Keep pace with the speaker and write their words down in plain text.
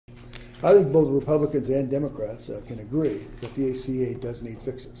I think both Republicans and Democrats can agree that the ACA does need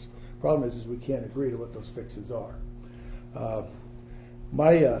fixes. Problem is we can't agree to what those fixes are.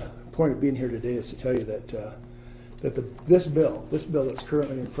 My point of being here today is to tell you that this bill that's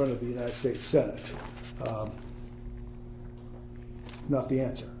currently in front of the United States Senate, not the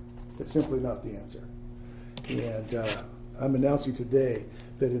answer. It's simply not the answer. And I'm announcing today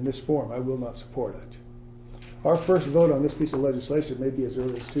that in this form I will not support it. Our first vote on this piece of legislation may be as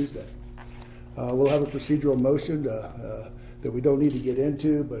early as Tuesday. We'll have a procedural motion that we don't need to get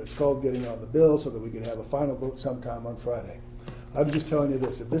into, but it's called getting on the bill so that we can have a final vote sometime on Friday. I'm just telling you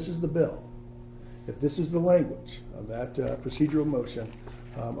this, if this is the bill, if this is the language of that procedural motion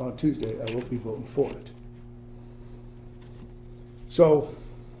on Tuesday, I will be voting for it. So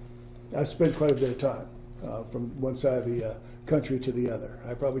I've spent quite a bit of time from one side of the country to the other.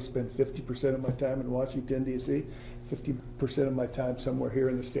 I probably spend 50% of my time in Washington, D.C., 50% of my time somewhere here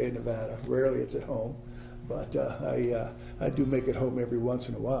in the state of Nevada. Rarely it's at home, but I do make it home every once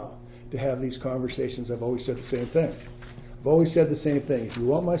in a while to have these conversations. I've always said the same thing. I've always said the same thing. If you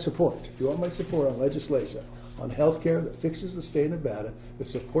want my support, on legislation, on health care that fixes the state of Nevada, that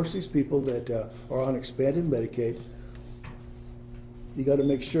supports these people that are on expanded Medicaid, you got to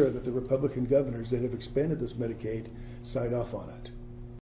make sure that the Republican governors that have expanded this Medicaid sign off on it.